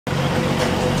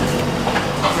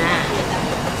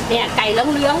เนี่ยไก่เ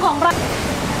หลืองๆของเรา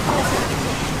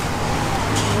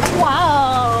ว้า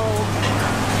ว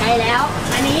ใกล้แล้ว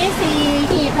อันนี้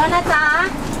4 หีบแล้วนะจ๊ะ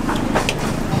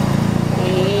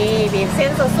นี่บีบเส้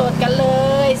นสดๆกันเล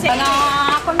ยเส้นนะ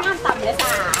คนงามต่ำเลยส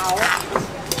าว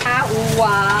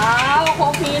ว้าวโค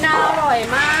กนี้น่าอร่อย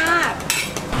มาก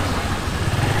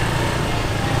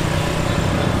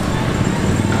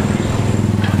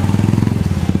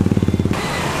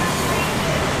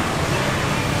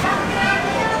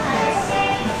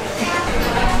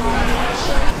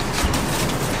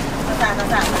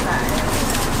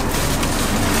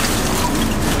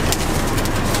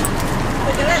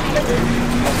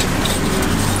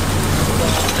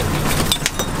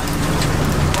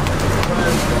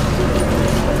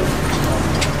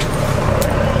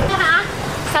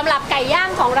สำหรับไก่ย่าง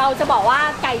ของเราจะบอกว่า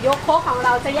ไก่ยกโคกของเร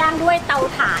าจะย่างด้วยเตา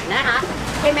ถ่านนะคะ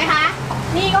เห็นไหมคะ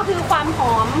นี่ก็คือความห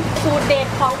อมสูตรเด็ด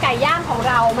ของไก่ย่างของ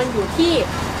เรามันอยู่ที่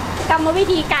กรรมวิ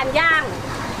ธีการย่าง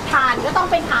ถ่านก็ต้อง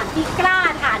เป็นถ่านที่กล้า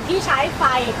ถ่านที่ใช้ไฟ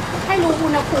ให้รู้อุ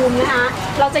ณหภูมินะคะ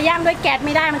เราจะย่างด้วยแก๊สไ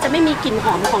ม่ได้มันจะไม่มีกลิ่นห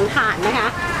อมของถ่านนะคะ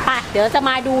ไปเดี๋ยวจะม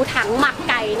าดูถังหมัก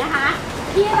ไก่นะคะ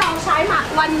ที่เราใช้หมัก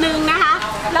วันหนึ่งนะคะ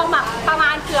เราหมักประม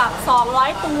าณเกือบ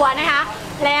200 ตัวนะคะ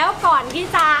แล้วก่อนที่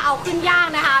จะเอาขึ้นย่าง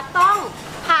นะคะต้อง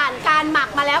ผ่านการหมัก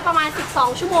มาแล้วประมาณ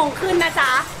12 ชั่วโมงขึ้นนะจ๊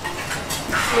ะ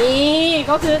นี่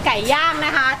ก็คือไก่ย่างน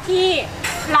ะคะที่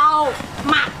เรา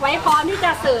หมักไว้พร้อมที่จ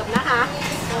ะเสิร์ฟนะคะ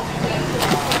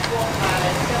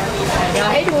เดี๋ยว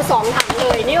ให้ดู2 ถังเล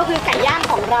ยนี่ก็คือไก่ย่าง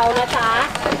ของเรานะจ๊ะ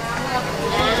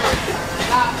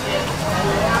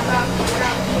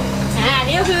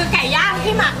นี่ก็คือไก่ย่าง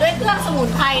ที่หมักด้วยเครื่องสมุน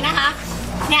ไพรนะคะ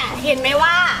เนี่ยเห็นไหม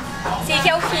ว่าสีเ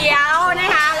ขียวๆนะ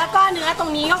คะแล้วก็เนื้อตร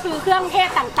งนี้ก็คือเครื่องเทศ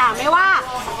ต่างๆไม่ว่า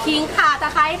ขิงข่าตะ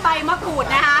ไคร้ใบมะกรูด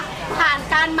นะคะผ่าน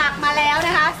การหมักมาแล้วน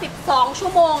ะคะ12 ชั่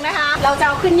วโมงนะคะเราจะเ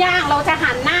อาขึ้นย่างเราจะ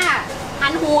หั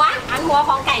นหัวข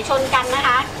องไก่ชนกันนะค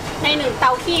ะใน1 เต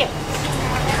าคีบ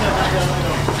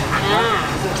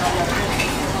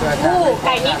ไ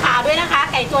ก่มีขาด้วยนะคะ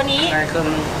ไก่ตัวนี้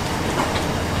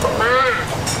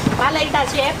มาเลยจ้ะ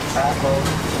เชฟ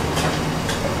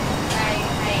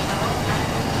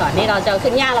ก่อนที่เราจะ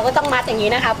ขึ้นย่างเราก็ต้องมัดอย่างนี้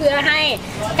นะคะเพื่อให้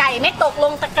ไก่ไม่ตกล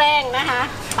งตะแกรงนะคะ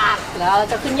ปักแล้วเรา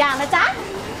จะขึ้นย่างนะจ๊ะ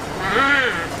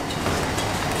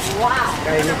ว้าวไ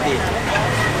ก่ไม่ติด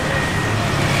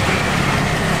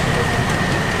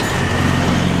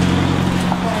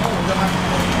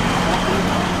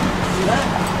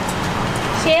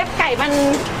เชฟไก่มัน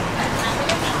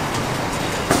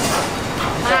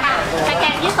มาค่ะตะแกร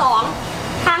งที่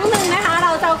2ครั้งหนึ่งนะคะเร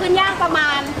าจะขึ้นย่างประมา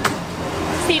ณ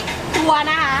10 ตัว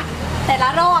นะคะแต่ละ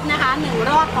รอบนะคะ1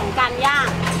 รอบของการย่าง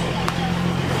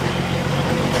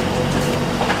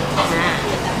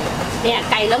เนี่ย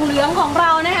ไก่เหลืองๆของเร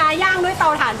านะคะย่างด้วยเตา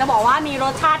ถ่านจะบอกว่ามีร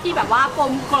สชาติที่แบบว่ากล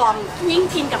มกล่อมยิ่ง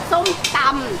กินกับส้มต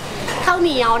ำข้าวเห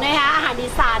นียวนะคะอาหารอี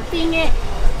สานปิ้งเนี่ย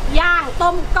ย่าง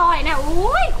ต้มก้อยนะ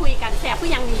อุ้ยคุยกันแซ่บก็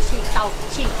ยังมีฉี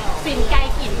กฟินไก่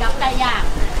กินกับไก่ย่าง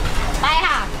ไป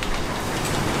ค่ะ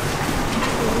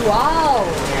ว้าว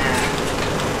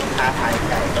ท้าทาย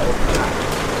ไก่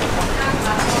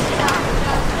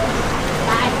ไ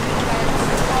ป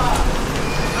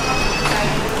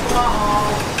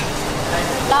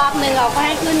รอบหนึ่งเราก็ใ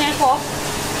ห้ขึ้นนะครบ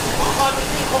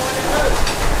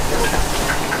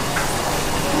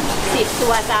10 ตั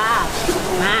วจ้า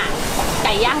มาไ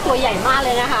ก่ย่างตัวใหญ่มากเล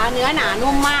ยนะคะเนื้อหนา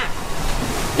นุ่มมาก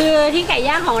คือที่ไก่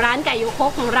ย่างของร้านไก่ยกคร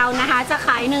กของเรานะคะจะข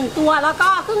าย1 ตัวแล้วก็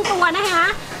ครึ่งตัวนะคะ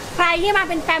ใครที่มา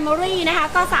เป็นแฟมิลี่นะคะ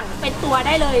ก็สั่งเป็นตัวไ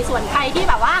ด้เลยส่วนใครที่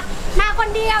แบบว่ามาคน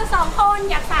เดียว2 คน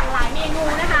อยากสั่งหลายเมนู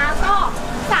นะคะก็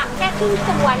สั่งแค่ครึ่ง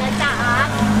ตัวนะจ๊ะ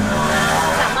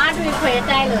สามารถรีเควส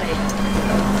ได้เลย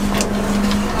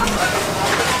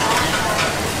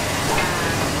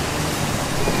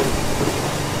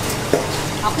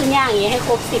เอาขึ้นย่างอย่างนี้ให้ค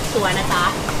รบ10 ตัวนะจ๊ะ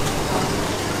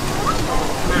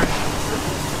มา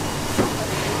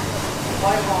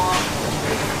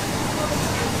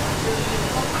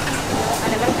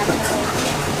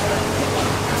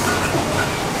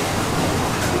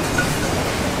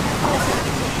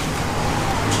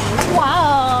ว้า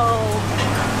ว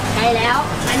ใกล้แล้ว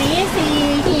อันนี้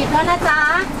4 หีบแล้วนะจ๊ะ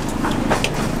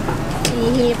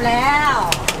4 หีบแล้ว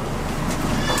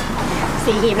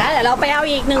4 หีบแล้วเดี๋ยวเราไปเอา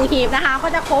อีก1 หีบนะคะก็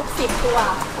จะครบ10 ตัว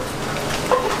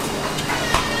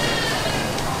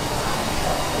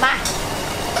มา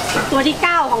ตัวที่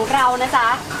9ของเรานะจ๊ะ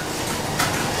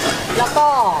แล้วก็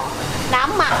น้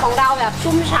ำหมักของเราแบบ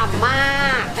ชุ่มฉ่ำมา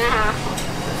กนะคะ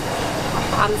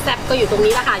ความแซ่บก็อยู่ตรง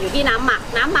นี้แหละค่ะอยู่ที่น้ำหมั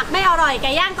กไม่อร่อยไ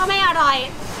ก่ย่างก็ไม่อร่อย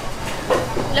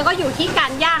แล้วก็อยู่ที่กา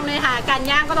รย่างเลยค่ะการ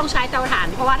ย่างก็ต้องใช้เตาถ่าน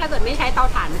เพราะว่าถ้าเกิดไม่ใช้เตา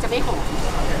ถ่านมันจะไม่หอม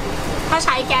ถ้าใ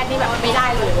ช้แก๊สนี่แบบไม่ได้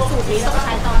เลยสูตรนี้ต้องใ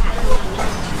ช้เตาถ่าน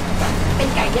เป็น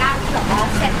ไก่ย่างที่แบบว่า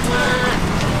แซ่บมาก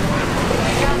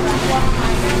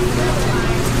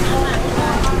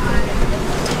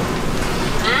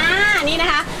นี่น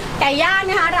ะคะไก่ย่าง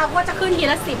นะคะเราก็จะขึ้นที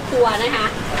ละ10 ตัวนะคะ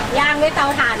ย่างด้วยเตา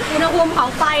ถ่านอุณหภูมิของ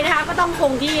ไฟนะคะก็ต้องค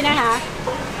งที่นะคะ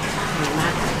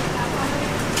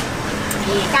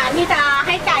การที่จะใ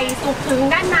ห้ไก่สุกถึง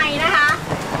ด้านในนะคะ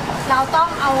เราต้อง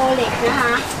เอาเหล็กนะค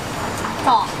ะเจ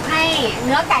าะให้เ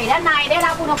นื้อไก่ด้านในได้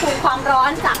รับอุณหภูมิความร้อ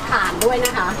นจากถ่านด้วยน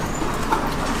ะคะ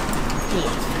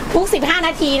ทุก15 น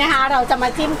าทีนะคะ เราจะมา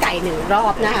จิ้มไก่1 รอ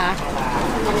บนะคะ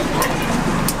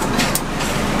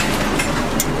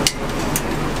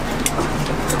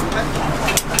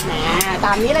ต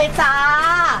ามนี้เลยจ้า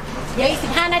เดี๋ยวอีก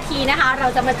15 นาทีนะคะเรา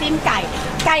จะมาจิ้มไ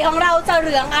ก่ของเราจะเห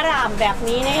ลืองอร่ามแบบ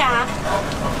นี้นะคะ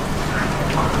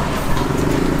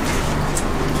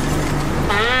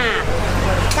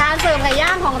การเสิร์ฟไก่ย่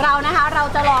างของเรานะคะเรา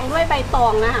จะลองด้วยใบตอ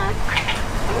งนะคะ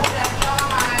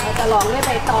เราจะลองด้วยใ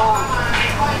บตอง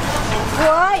เ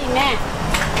ฮ้ยแม่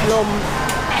ลม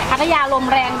พัทยาลม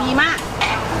แรงดีมาก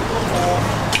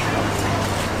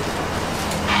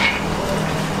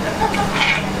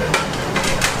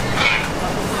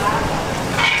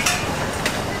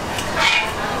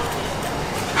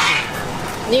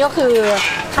นี่ก็คือ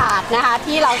ถาดนะคะ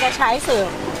ที่เราจะใช้เสิร์ฟ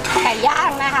ไก่ย่า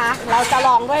งนะคะเราจะล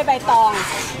องด้วยใบตอง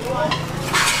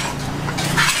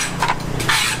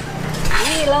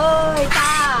นี่เลยจ้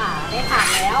าได้ถาด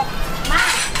แล้วมา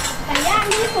ไก่ย่าง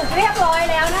ที่สุกเรียบร้อย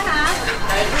แล้วนะคะ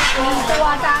1 ตัว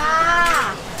จ้า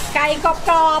ไก่ก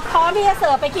รอบๆพร้อมที่จะเ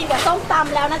สิร์ฟไปกินกับส้มต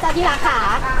ำแล้วนะจ๊ะที่ราคา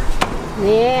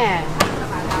นี่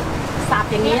สับ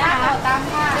อย่างนี้นะคะ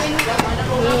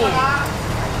นี่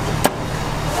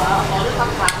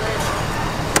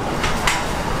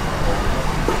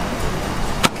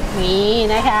นี่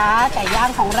นะคะไก่ย่าง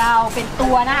ของเราเป็นตั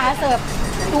วนะคะเสิร์ฟ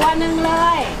ตัวหนึ่งเล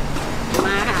ยม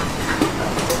าค่ะ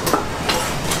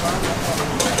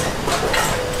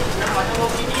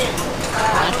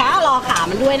นะคะรอขา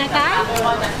มันด้วยนะคะ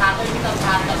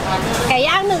ไก่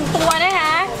ย่าง1 ตัวนะค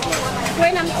ะด้ว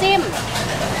ยน้ำจิ้ม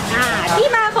ที่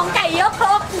มาของไก่ยกคร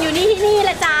กอยู่ที่นี่แห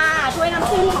ละจ้าถ้วยน้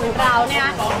ำจิ้มของเราเนี่ย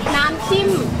น้ำจิ้ม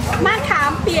มะขา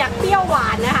มเปียกเปรี้ยวหวา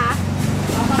นนะคะ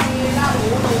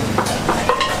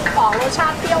ของรสชา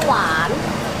ติเปรี้ยวหวาน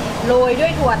โรยด้ว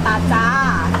ยถั่วตาจ้า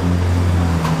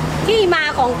ที่มา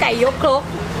ของไก่ยกครก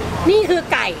นี่คือ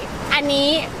ไก่อันนี้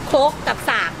ครกกับ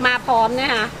สากมาพร้อมนะ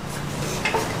คะ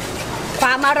คว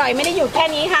ามอร่อยไม่ได้อยู่แค่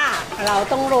นี้ค่ะเรา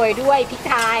ต้องโรยด้วยพริก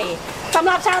ไทยสำห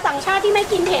รับชาวต่างชาติที่ไม่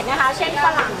กินเผ็ดนะคะเช่นฝ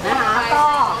รั่งนะคะก็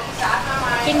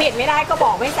กินเผ็ดไม่ได้ก็บ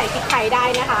อกไม่ใส่พริกไทยได้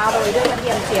นะคะโรยด้วยกระเที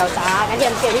ยมเจียวจ้ากระเที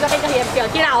ยมเจียวนี่ก็เป็นกระเทียมเจียว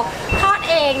ที่เราทอด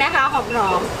เองนะคะหอ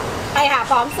มๆไปค่ะ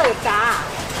พร้อมเสิร์ฟจ้า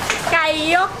ไก่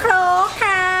ยกครก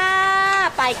ค่ะ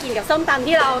ไปกินกับส้มตำ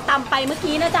ที่เราตำไปเมื่อ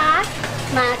กี้นะจ๊ะ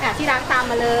มาค่ะที่ร้านตาม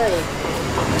มาเลย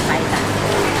ไปจ้ะ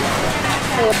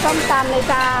เสิร์ฟส้มตำเลย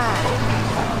จ้า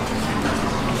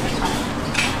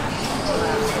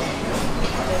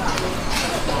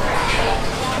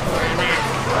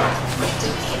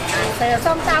เสิร์ฟ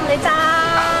ส้มตำเลยจ้า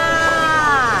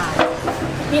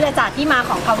นี่แหละจ้ะที่มา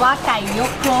ของคำว่าไก่ย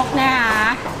กครกนะคะ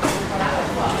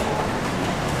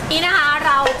นี่นะคะเ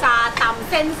ราจะตำ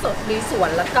เส้นสดลุยสวน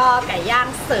แล้วก็ไก่ย่าง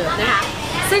เสิร์ฟนะคะ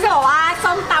ซึ่งจะบอกว่า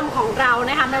ส้มตำของเรา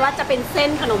นะคะไม่ว่าจะเป็นเส้น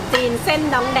ขนมจีนเส้น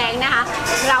น้องแดงนะคะ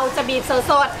เราจะบีบ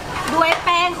สดๆด้วยแ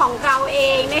ป้งของเราเอ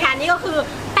งนะคะนี่ก็คือ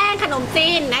แป้งขนมจี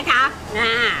นนะคะ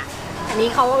อันนี้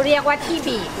เขาเรียกว่าที่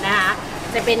บีบนะคะ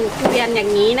จะเป็นเกลียนอย่า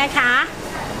งนี้นะคะ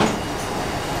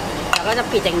แล้วก็จะ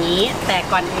ปิดอย่างนี้แต่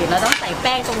ก่อนอื่นเราต้องใส่แ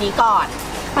ป้งตรงนี้ก่อน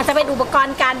มันจะเป็นอุปกร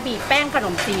ณ์การบีบแป้งขน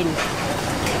มจีน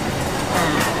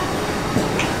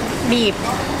บีบ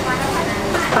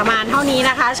ประมาณเท่านี้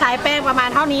นะคะใช้แป้งประมาณ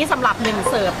เท่านี้สำหรับ1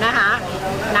 เสิร์ฟนะคะ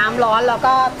น้ำร้อนแล้ว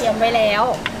ก็เตรียมไว้แล้ว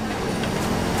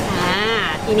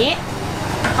ทีนี้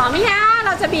พร้อมไหมคะเร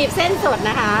าจะบีบเส้นสด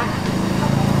นะคะ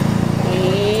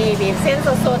นี่บีบเส้น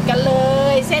สดๆกันเล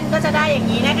ยเส้นก็จะได้อย่าง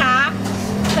นี้นะคะ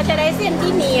ก็จะได้เส้น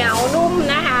ที่เหนียวนุ่ม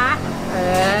นะคะ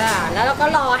แล้วเราก็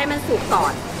รอให้มันสุกก่อ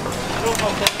น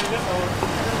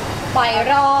ปล่อย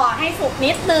รอให้สุก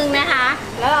นิดนึงนะคะ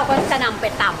แล้วเราก็จะนำไป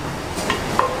ตำ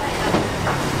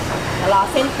รอ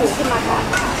เส้นฟูขึ้นมาก่อน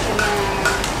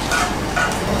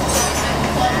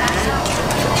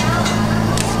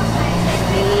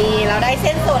นี่เราได้เ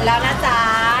ส้นสดแล้วนะจ๊ะ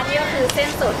นี่ก็คือเส้น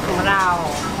สดของเรา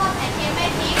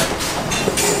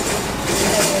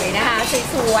เลยนะคะ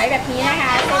สวยๆแบบนี้นะค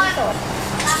ะเส้นสด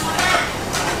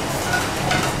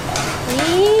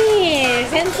นี่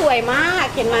เส้นสวยมาก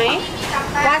เห็นไหม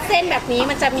ว่าเส้นแบบนี้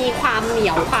มันจะมีความเหนี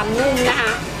ยวความนุ่มนะค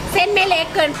ะเส้นไม่เล็ก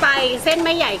เกินไปเส้นไ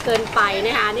ม่ใหญ่เกินไปน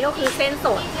ะคะนี่ก็คือเส้นส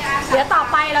ดเดี๋ยวต่อ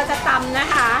ไปเราจะตำนะ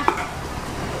คะ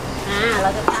เรา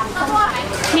จะตำส้มต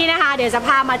ำนี่นะคะเดี๋ยวจะพ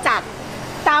ามาจัด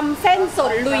ตำเส้นส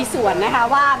ดลุยสวนนะคะ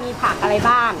ว่ามีผักอะไร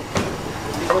บ้าง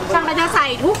ช่างเราจะใส่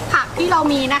ทุกผักที่เรา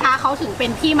มีนะคะเขาถึงเป็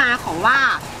นที่มาของว่า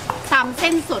ตำเ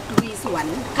ส้นสดลุยสวน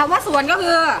คำว่าสวนก็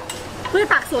คือพืช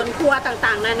ผักสวนครัวต่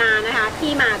างๆนานานะคะ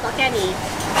ที่มาก็แค่นี้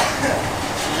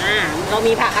เรา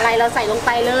มีผักอะไรเราใส่ลงไ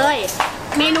ปเลย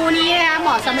เมนูนี้นะคะเหม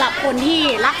าะสำหรับคนที่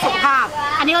รักสุขภาพ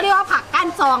อันนี้เขาเรียกว่าผักก้าน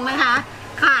จองนะคะ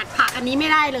ขาดผักอันนี้ไม่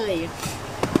ได้เลย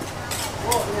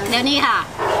แล้วนี่ค่ะ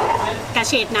กระ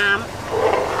เฉดน้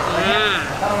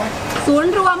ำศูน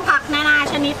ย์รวมผักนานา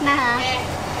ชนิดนะคะ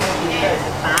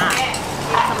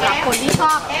สำหรับคนที่ช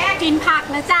อบกินผัก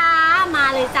นะจ๊ะมา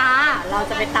เลยจ้าเรา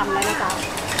จะไปตำแล้วนะจ๊ะ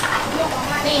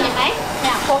นี่เห็นไหมเ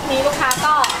นี่ยพวกนี้ลูกค้า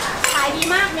ก็ขายดี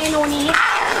มากเมนูนี้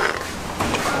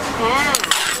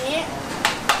นี้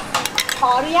ข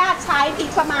ออนุญาตใช้พริก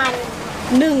ประมาณ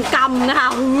1 กรัมนะคะ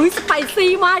สไป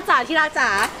ซี่มากจ้ะที่รักจ๋า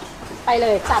ไปเล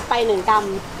ยจัดไป1 กรัม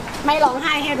ไม่ร้องไ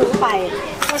ห้ให้รู้ไป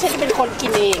เพราะฉันจะเป็นคนกิ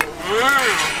นเอง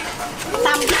ต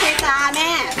ำพริกจ้าแ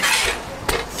ม่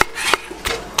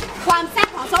ความแซ่บ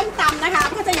ของส้มตำนะคะ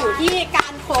ก็จะอยู่ที่กา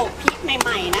รโขลกพริกให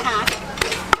ม่ๆนะคะ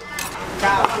ร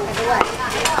ะวังกันด้วย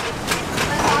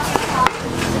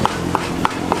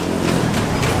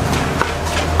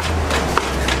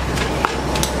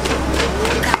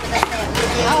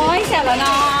โอ้ยเสียแล้วเน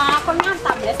าะคนงาม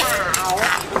ต่ำเลยสาว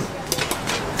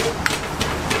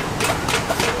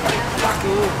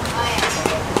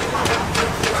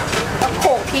ต้องโขล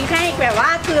กพริกให้แบบว่า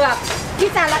เกือบที่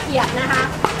จะละเอียดนะคะ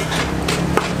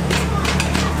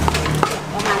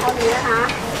ประมาณเท่านี้นะคะ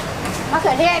มะเ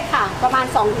ขือเทศค่ะประมาณ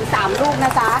 2-3 ลูกน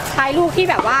ะจ๊ะใช้ลูกที่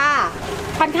แบบว่า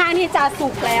ค่อนข้างที่จะสุ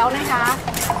กแล้วนะคะ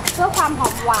เพื่อความหอ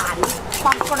มหวานคว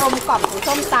ามกลมกล่อมของ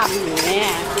ส้มตำอยู่เนี่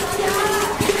ย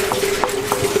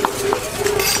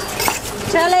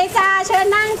เชิญเลยจ้าเชิญ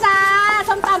นั่งจ้า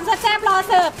ส้มตำแซ่บๆรอ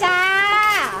เสิร์ฟจ้า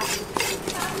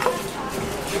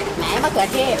แหมมะเขือ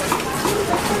เทศ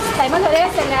ใส่มะเขือเทศ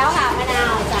เสร็จแล้วค่ะมะนา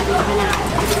วจ้ามะ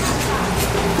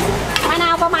นา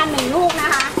วประมาณ1 ลูกนะ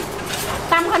คะ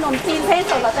ตำขนมจีนเส้น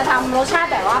สดเราจะทำรสชาติ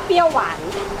แบบว่าเปรี้ยวหวาน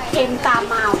เค็มตาม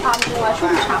มาความนัวชุ่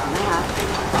มฉ่ำนะคะ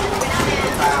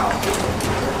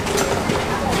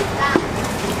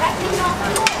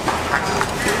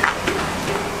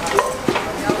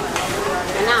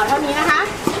มะนาวเท่านี้นะคะ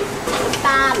น้ำต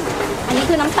าลอันนี้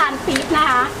คือน้ำตาลปี๊บนะ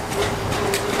คะ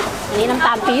อันนี้น้ำต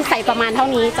าลปี๊บใส่ประมาณเท่า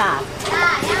นี้จ้ะ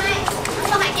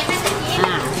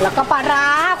แล้วก็ปลาร้า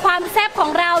ความแซ่บขอ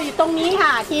งเราอยู่ตรงนี้ค่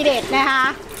ะทีเด็ดนะคะ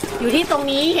อยู่ที่ตรง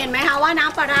นี้เห็นไหมคะว่าน้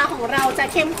ำปลาร้าของเราจะ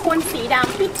เข้มข้นสีด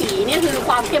ำปี่จีนี่คือค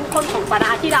วามเข้มข้นของปลาร้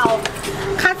าที่เรา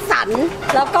คัดสรร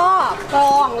แล้วก็กร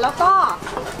องแล้วก็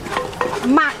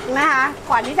หมักนะคะ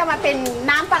ก่อนที่จะมาเป็น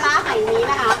น้ำปลาร้าไหนี้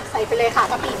นะคะใส่ไปเลยค่ะ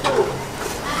กะปิถูก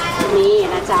นี่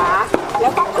นะจ๊ะแล้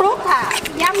วก็คลุกค่ะ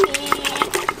ย่ำมี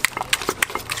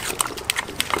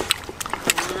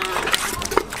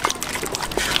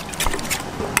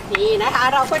นี่นะคะ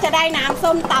เราก็จะได้น้ำ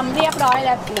ส้มตำเรียบร้อยแ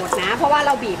ล้วหมดนะเพราะว่าเร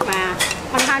าบีบมา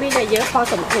ค่อนข้างที่จะเยอะพอ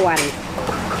สมควร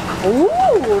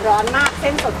ร้อนมากเ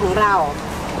ส้นสดของเรา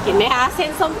เห็นไหมคะเส้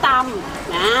นส้มต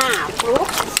ำคลุก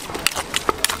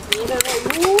นี่เลย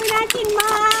น่ากินม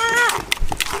าก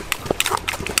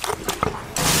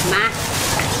มา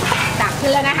ตักขึ้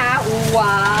นแล้วนะคะ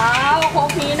ว้าวโค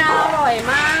กนี้น่าอร่อย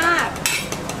มาก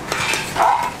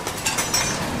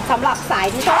สำหรับสาย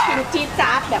ที่ชอบกินจี๊ดจ๊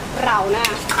าดแบบเรานะ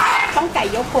ต้องไก่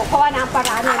ยกโคกเพราะว่าน้ำปลา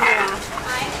ร้าเนื้อ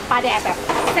ปลาแดกแบบ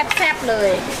แซ่บๆเลย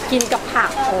กินกับผัก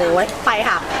โอ้ยไป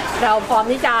ค่ะเราพร้อม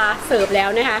ที่จะเสิร์ฟแล้ว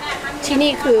นะคะที่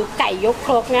นี่คือไก่ยกค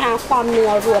รกนะคะความนั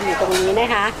วรวมอยู่ตรงนี้นะ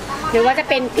คะหรือว่าจะ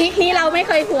เป็นพริกนี้เราไม่เ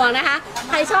คยห่วงนะคะ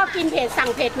ใครชอบกินเผ็ดสั่ง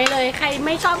เผ็ดไปเลยใครไ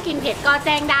ม่ชอบกินเผ็ดก็แ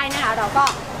จ้งได้นะคะเราก็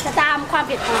จะตามความเ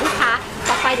ผ็ดของลูกค้า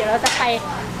ต่อไปเดี๋ยวเราจะไป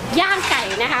ย่างไก่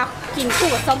นะคะกินคู่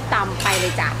กับส้มตำไปเล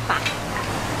ยจ้ะปะ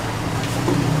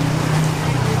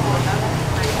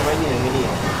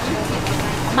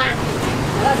มา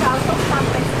เราจะเอาส้มต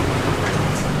ำไป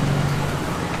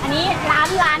อันนี้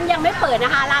ร้านยังไม่เปิดน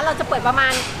ะคะร้านเราจะเปิด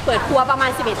ครัวประมา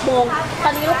ณ 11 โมงตอ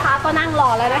นนี้ลูกค้าก็นั่งรอ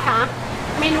แล้วนะคะ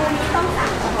เมนูนี้ต้องสั่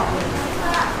งก่อน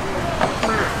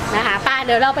มานะคะป้าเ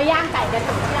ดี๋ยวเราไปย่างไก่กัน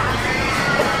ที่ร้าน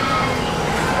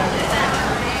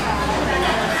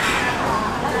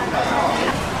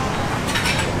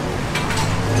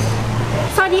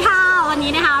สวัสดีค่ะวัน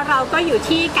นี้นะคะเราก็อยู่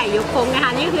ที่ไก่ยกโค้งนะค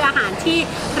ะนี่คืออาหารที่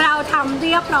เราทำเ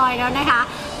รียบร้อยแล้วนะคะ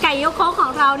ไก่ยกโค้งขอ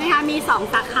งเรานะคะมี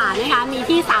2 สาขานะคะมี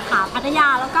ที่สาขาพัทยา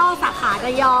แล้วก็สาขาร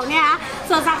ะยองนะคะ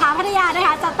ส่วนสาขาพัทยานะค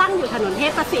ะจะตั้งอยู่ถนนเท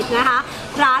พประสิทธิ์นะคะ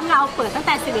ร้านเราเปิดตั้งแ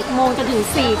ต่ 11 โมงจนถึง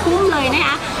 4 ทุ่มเลยนะค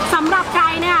ะสำหรับใคร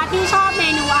นะคะที่ชอบเม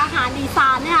นูอาหารอีสา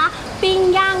นนะคะปิ้ง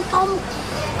ย่างต้ม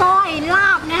ก้อยลา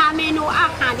บนะคะเมนูอา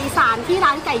หารอีสานที่ร้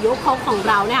านไก่ ก่ยกครกของ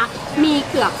เรานะคะมี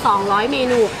เกือบ200เม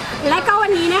นูและก็วั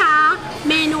นนี้นะคะ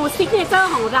เมนูซิกเนเจอ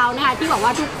ร์ของเรานะคะที่บอกว่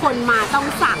าทุกคนมาต้อง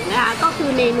สั่งนะคะก็คือ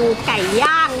เมนูไก่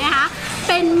ย่างนะคะเ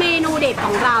ป็นเมนูเด็ดข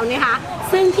องเรานะคะ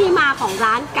ซึ่งที่มาของ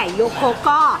ร้านไก่ยกครก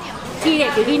ก็ที่เด็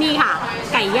ดอยู่ที่นี่ค่ะ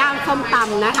ไก่ย่างส้มต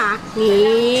ำนะคะ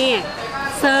นี่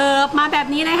เสิร์ฟมาแบบ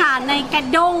นี้เลยค่ะในกระ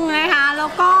ด้งนะคะแล้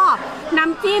วก็น้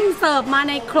ำจิ้มเสิร์ฟมา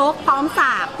ในครกพร้อมส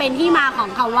ากเป็นที่มาของ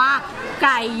คำว่าไ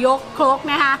ก่ยกครก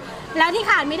นะคะแล้วที่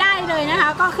ขาดไม่ได้เลยนะคะ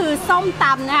ก็คือส้มต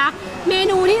ำนะคะเม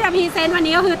นูที่จะพรีเซนต์วัน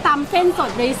นี้ก็คือตำเส้นส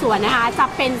ดในสวนนะคะจะ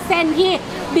เป็นเส้นที่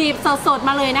บีบสดๆม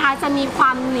าเลยนะคะจะมีคว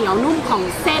ามเหนียวนุ่มของ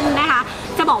เส้นนะคะ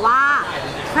จะบอกว่า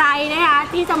ใครนะคะ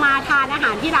ที่จะมาทานอาห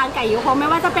ารที่ร้านไก่ยกครกไม่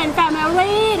ว่าจะเป็นแฟมิ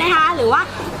ลี่นะคะหรือว่า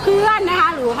เพื่อนนะคะ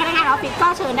หรือพนักงานออฟฟิศก็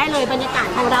เชิญได้เลยบรรยากาศ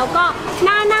ของเราก็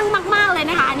น่านั่งมากๆเลย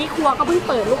นะคะอันนี้ครัวก็เพิ่ง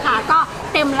เปิดลูกค้าก็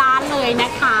เต็มร้านเลยน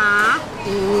ะคะ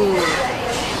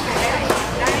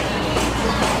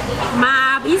มา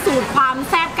พิสูจน์ความ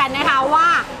แซ่บกันนะคะว่า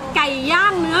ไก่ย่า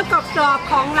งเนื้อกรอบ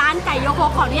ๆของร้านไก่ยกคร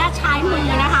กขออนุญาตใช้มือ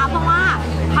นะคะเพราะว่า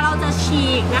ถ้าเราจะฉี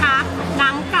กนะคะหนั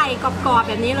งไก่กรอบๆแ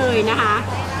บบนี้เลยนะคะ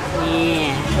นี่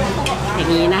อย่า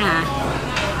งนี้นะคะ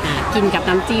กินกับ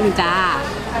น้ำจิ้มจ้า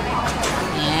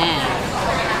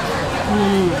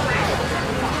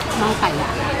น้องไก่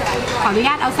ขออนุญ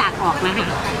าตเอาสากออกนะคะ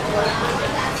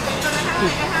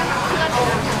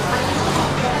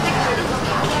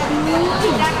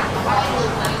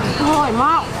อร่อยม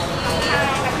าก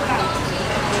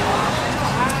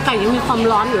ไก่ยังมีความ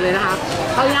ร้อนอยู่เลยนะคะ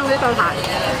เขาย่างด้วยเตาถ่าน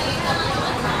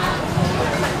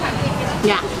เ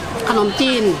นี่ยขนม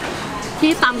จีน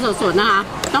ที่ตำสดๆนะคะ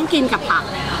ต้องกินกับผัก